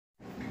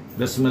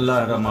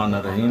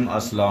Bismillahirrahmanirrahim.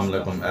 Assalamu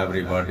alaikum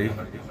everybody.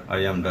 I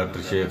am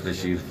Dr. Sheikh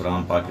Rasheed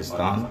from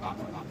Pakistan,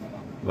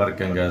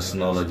 working as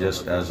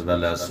neurologist as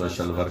well as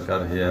social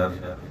worker here.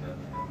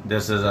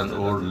 This is an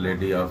old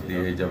lady of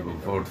the age of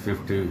about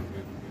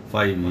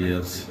 55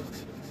 years.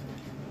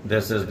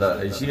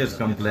 She is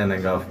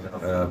complaining of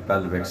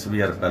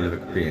severe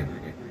pelvic pain.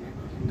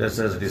 This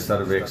is the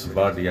cervix,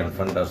 body and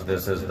fundus.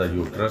 This is the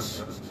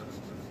uterus.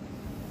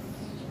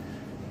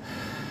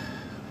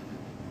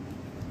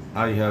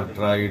 I have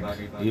tried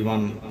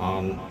even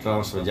on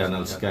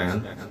transvaginal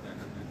scan.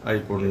 I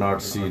could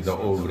not see the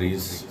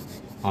ovaries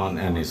on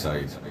any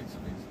side.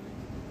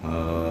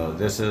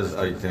 This is,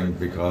 I think,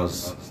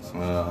 because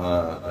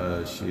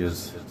she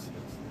is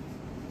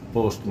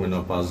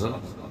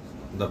postmenopausal.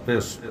 The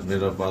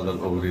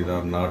postmenopausal ovaries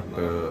are not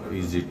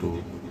easy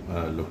to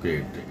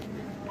locate.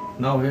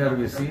 Now here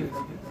we see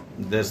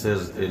this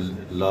is a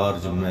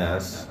large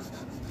mass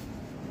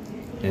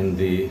in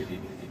the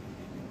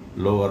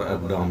lower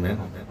abdomen,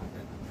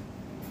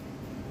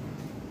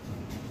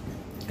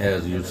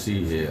 as you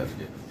see here.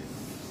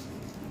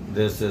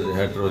 This is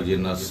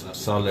heterogeneous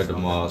solid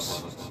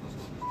mass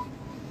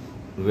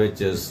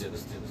which is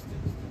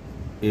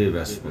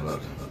avascular.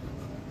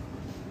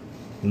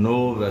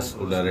 No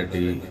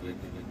vascularity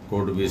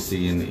could be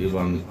seen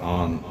even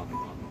on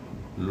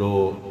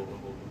low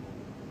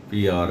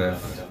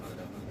PRF.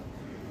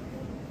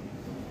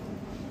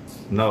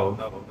 Now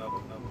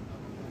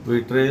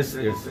we trace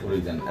its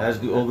origin. As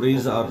the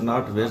ovaries are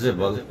not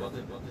visible,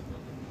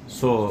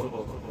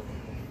 so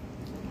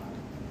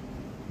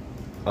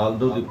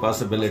although the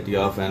possibility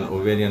of an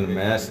ovarian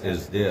mass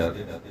is there,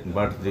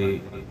 but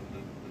the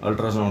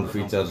ultrasound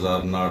features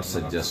are not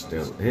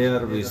suggestive.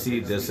 Here we see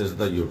this is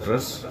the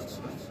uterus,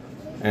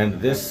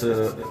 and this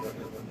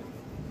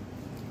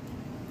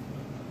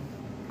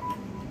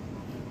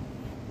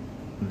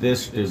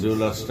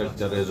tubular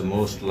structure is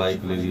most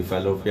likely the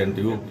fallopian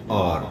tube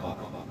or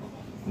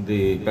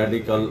the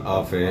pedicle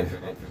of a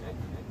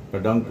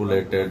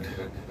pedunculated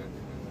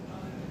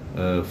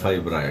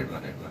fibroid.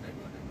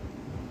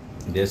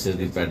 This is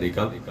the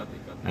pedicle,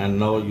 and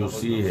now you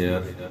see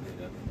here,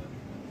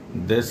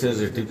 this is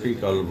a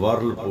typical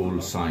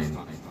whirlpool sign.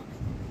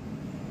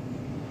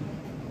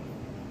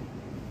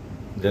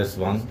 This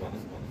one.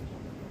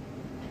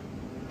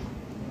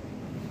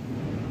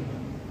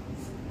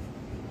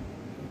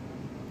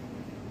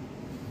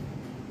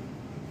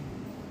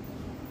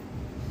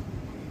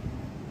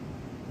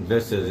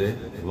 This is a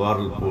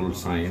whirlpool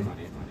sign.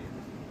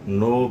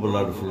 No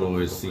blood flow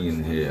is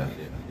seen here.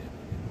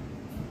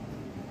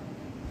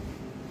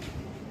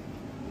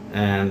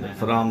 And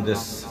from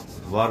this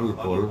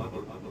whirlpool,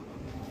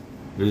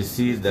 we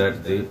see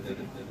that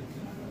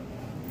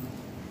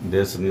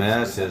this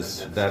mass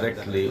is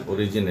directly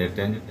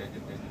originating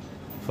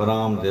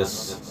from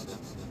this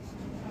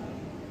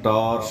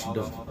torsed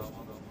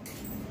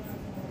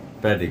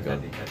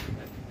pedicle.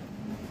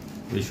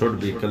 We should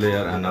be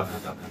clear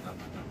enough.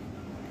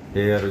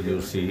 Here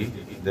you see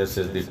this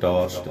is the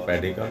torsed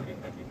pedicle,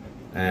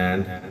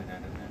 and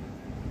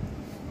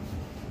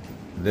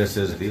this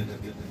is the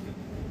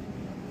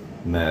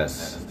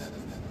mass.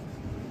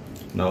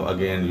 Now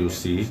again you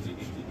see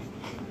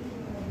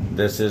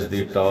this is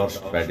the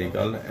torsed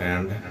pedicle,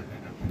 and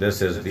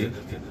this is the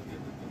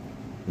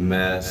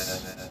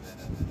mass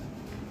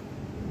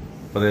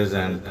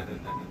present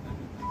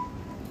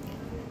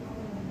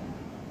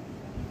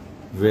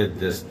with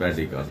this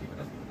pedicle.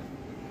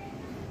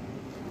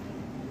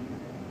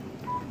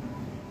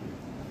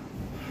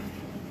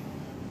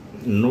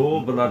 No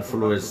blood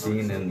flow is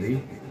seen in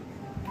the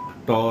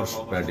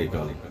torsed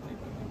pedicle,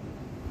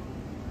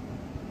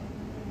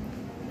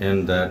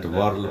 in that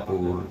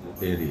whirlpool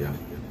area.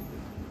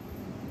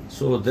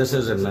 So this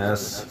is a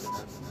mass,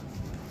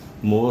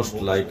 most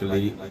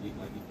likely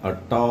a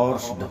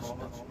torsed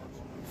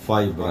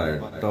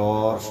fibroid.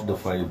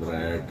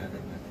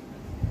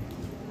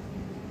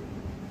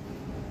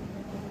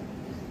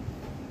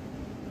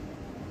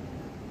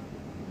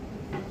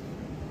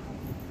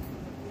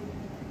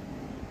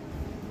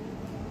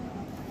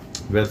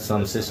 With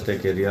some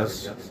cystic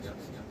areas.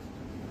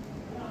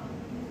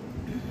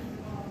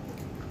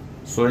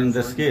 So in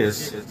this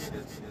case,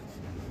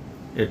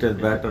 it is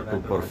better to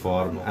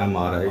perform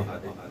MRI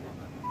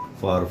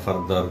for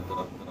further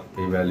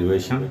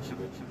evaluation.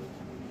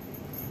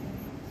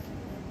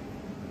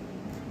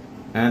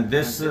 And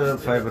this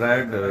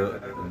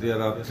fibroid,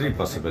 there are three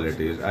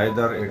possibilities.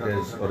 Either it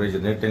is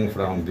originating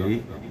from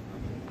the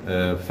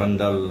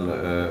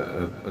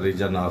fundal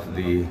region of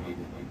the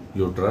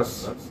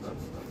uterus,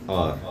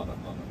 or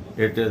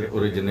it is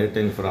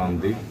originating from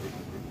the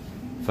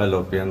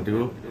fallopian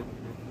tube,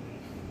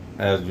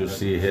 as you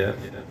see here,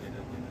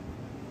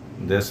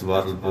 this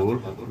whirlpool,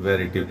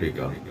 very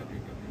typical.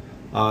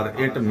 Or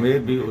it may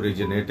be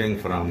originating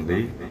from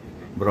the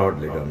broad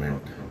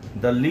ligament.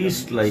 The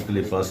least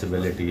likely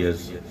possibility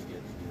is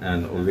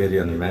an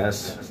ovarian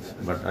mass,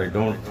 but I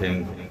don't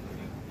think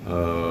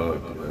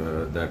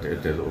that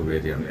it is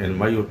ovarian. In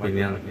my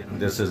opinion,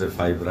 this is a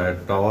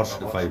fibroid, torsed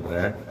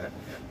fibroid,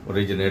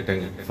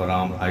 originating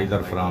from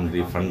either from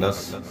the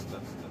fundus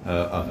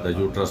of the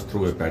uterus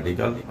through a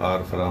pedicle,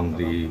 or from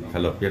the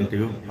fallopian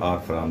tube, or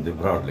from the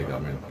broad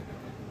ligament.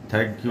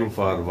 Thank you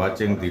for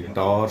watching the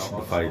torched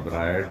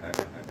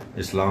fibroid.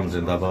 Islam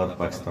Zindabad,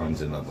 Pakistan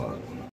Zindabad.